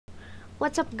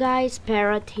What's up guys,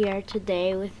 Parrot here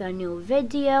today with a new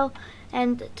video,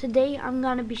 and today I'm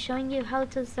gonna be showing you how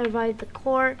to survive the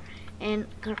core in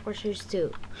Car Crushers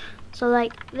 2. So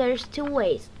there's two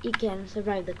ways you can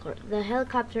survive the core, the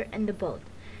helicopter and the boat.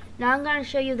 Now I'm gonna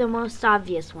show you the most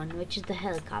obvious one, which is the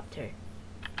helicopter.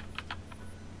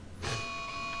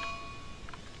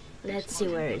 Let's see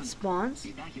where it spawns.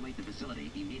 Evacuate the facility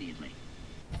immediately.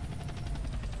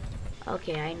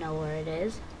 Okay, I know where it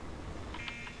is.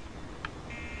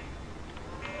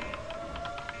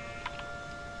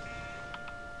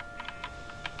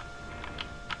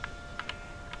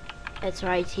 It's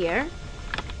right here.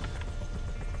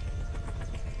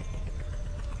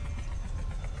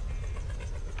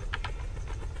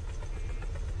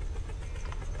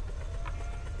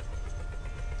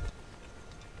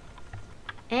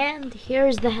 And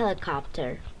here's the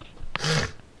helicopter.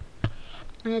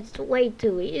 And it's way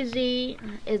too easy.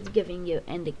 It's giving you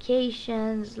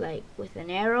indications like with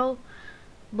an arrow,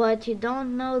 but you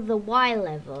don't know the Y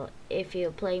level. If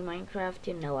you play Minecraft,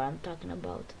 you know what I'm talking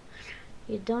about.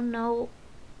 You don't know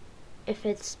if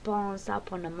it spawns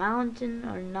up on a mountain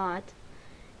or not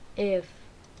if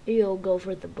you'll go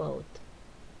for the boat.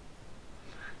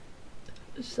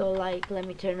 So let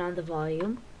me turn on the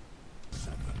volume.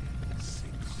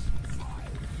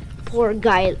 Poor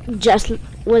guy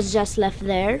was just left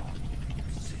there.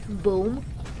 Boom.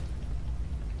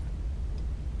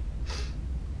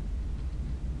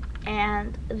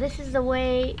 And this is the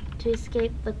way to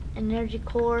escape the energy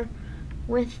core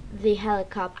with the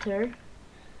helicopter.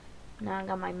 Now I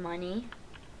got my money.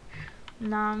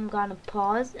 Now I'm gonna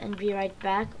pause and be right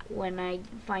back when I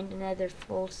find another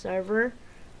full server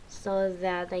so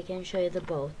that I can show you the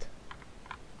boat.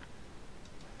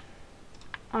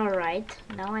 Alright,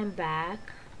 now I'm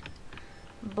back,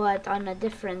 but on a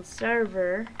different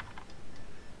server,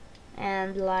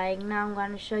 and now I'm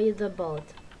gonna show you the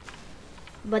boat.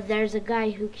 But there's a guy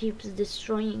who keeps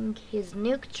destroying his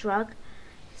nuke truck,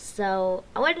 so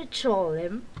I want to troll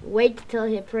him, wait till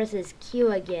he presses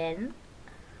Q again,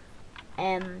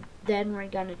 and then we're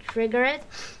gonna trigger it,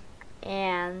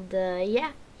 and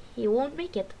yeah, he won't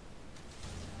make it.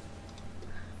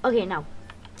 Okay, now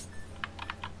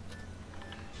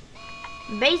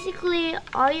basically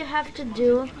all you have to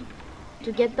do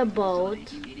to get the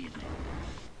boat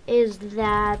is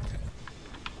that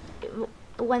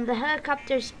when the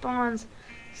helicopter spawns,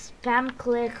 spam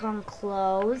click on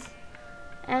close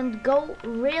and go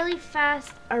really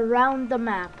fast around the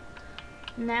map.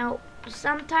 Now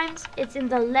sometimes it's in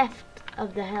the left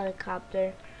of the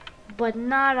helicopter, but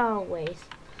not always.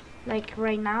 Like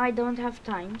right now I don't have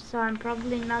time, so I'm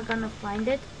probably not gonna find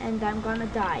it and I'm gonna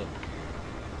die.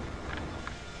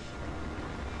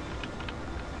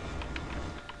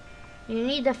 You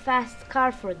need a fast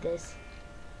car for this.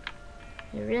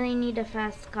 You really need a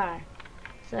fast car.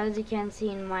 So as you can see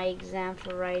in my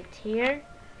example right here,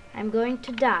 I'm going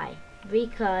to die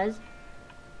because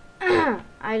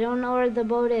I don't know where the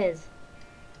boat is.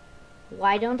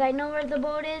 Why don't I know where the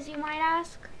boat is, you might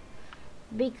ask?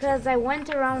 Because I went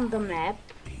around the map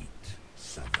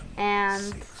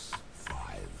and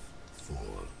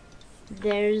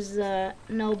there's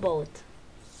no boat.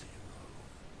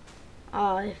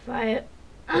 Oh, if I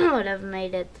would have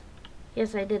made it.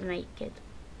 Yes, I did make it.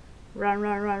 Run,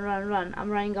 run, run, run, run. I'm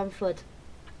running on foot.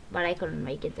 But I couldn't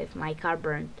make it if my car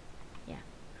burned. Yeah.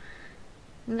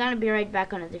 I'm gonna be right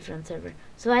back on a different server.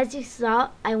 So as you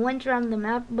saw, I went around the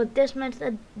map, but this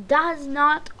method does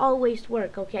not always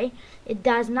work, okay? It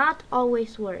does not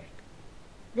always work.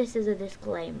 This is a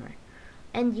disclaimer.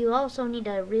 And you also need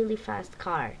a really fast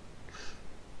car.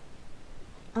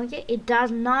 Okay, it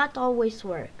does not always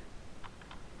work.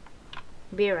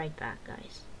 Be right back,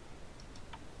 guys.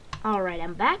 Alright,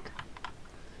 I'm back.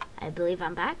 I believe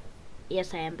I'm back.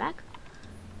 Yes, I am back.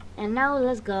 And now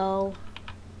let's go.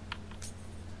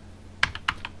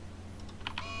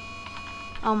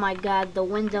 Oh my god, the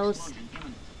Windows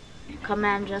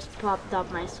command just popped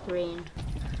up my screen.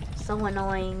 So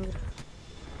annoying.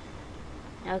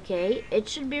 Okay, it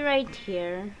should be right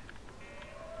here.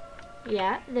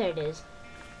 Yeah, there it is.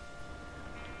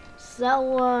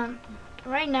 So,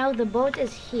 right now the boat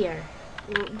is here,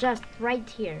 just right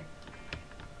here.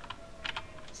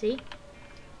 See?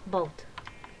 Boat.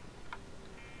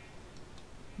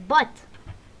 But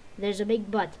there's a big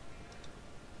but.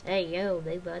 There you go,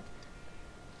 big but.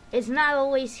 It's not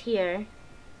always here,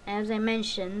 as I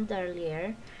mentioned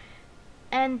earlier.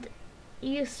 And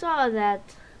you saw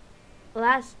that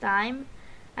last time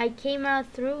I came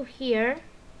out through here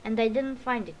and I didn't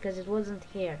find it because it wasn't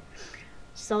here.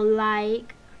 So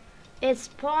it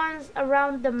spawns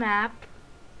around the map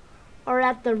or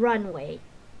at the runway.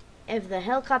 if the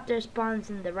helicopter spawns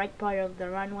in the right part of the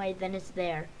runway, then it's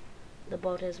there, the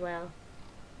boat as well.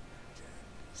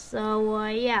 So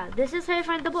yeah, this is how you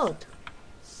find the boat.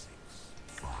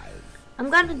 I'm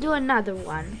gonna do another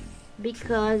one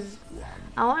because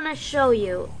I want to show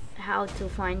you how to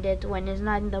find it when it's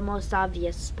not in the most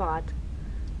obvious spot.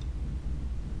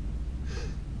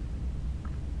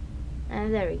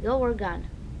 And there we go, we're gone.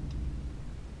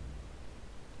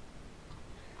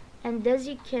 And as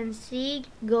you can see,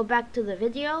 go back to the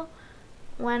video,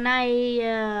 when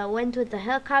I went with the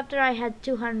helicopter I had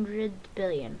 200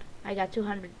 billion. I got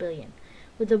 200 billion.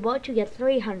 With the boat you get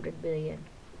 300 billion.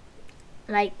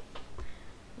 Like,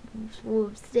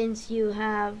 since you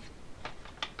have,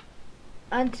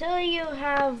 until you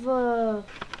have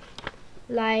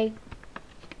like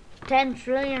 10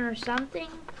 trillion or something,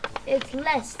 it's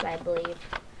less, I believe.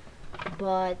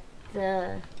 But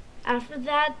after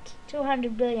that,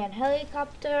 200 billion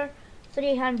helicopter,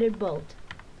 300 boat.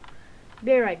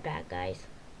 Be right back, guys.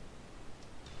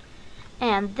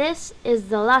 And this is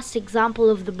the last example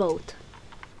of the boat.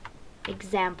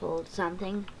 Example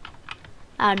something.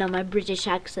 I don't know, my British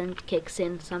accent kicks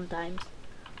in sometimes.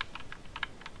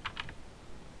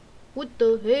 What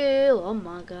the hell? Oh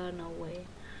my god, no way.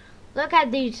 Look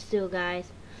at these two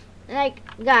guys. Like,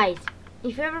 guys,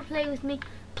 if you ever play with me,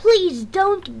 please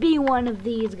don't be one of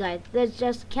these guys that's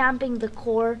just camping the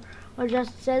core or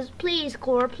just says, please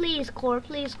core, please core,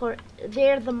 please core.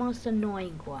 They're the most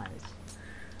annoying ones.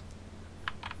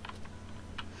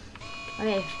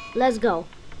 Okay, let's go.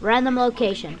 Random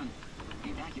location.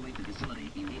 Evacuate the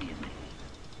facility immediately.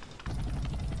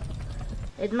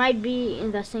 It might be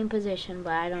in the same position,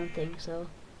 but I don't think so.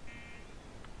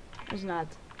 It's not.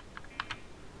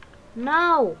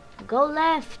 No! Go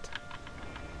left!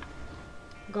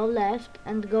 Go left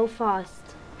and go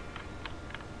fast.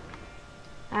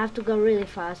 I have to go really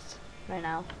fast right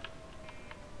now.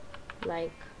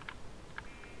 Like,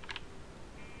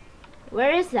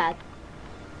 where is that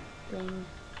thing?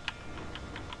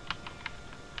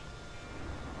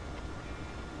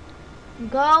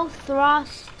 Go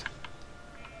thrust.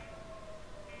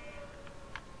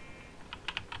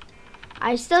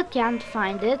 I still can't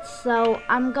find it, so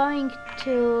I'm going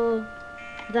to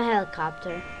the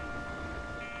helicopter.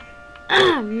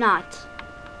 Not.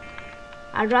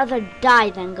 I'd rather die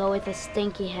than go with a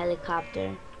stinky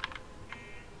helicopter.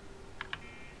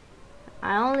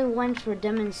 I only went for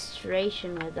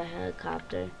demonstration with the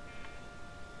helicopter.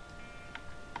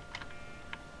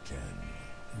 10,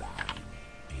 9,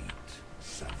 8,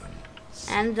 7,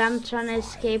 And I'm trying to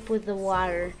escape with the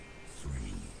water. 3,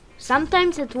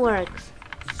 Sometimes it works,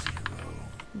 0.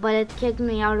 but it kicked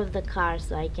me out of the car,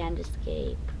 so I can't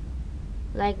escape.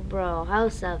 Like, bro, how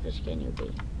selfish can you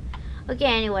be? Okay,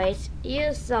 anyways,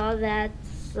 you saw that,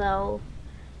 so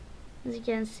as you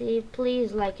can see,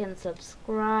 please like and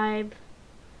subscribe,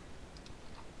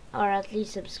 or at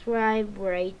least subscribe.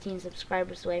 We're 18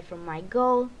 subscribers away from my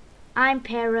goal. I'm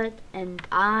Parrot, and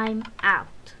I'm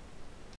out.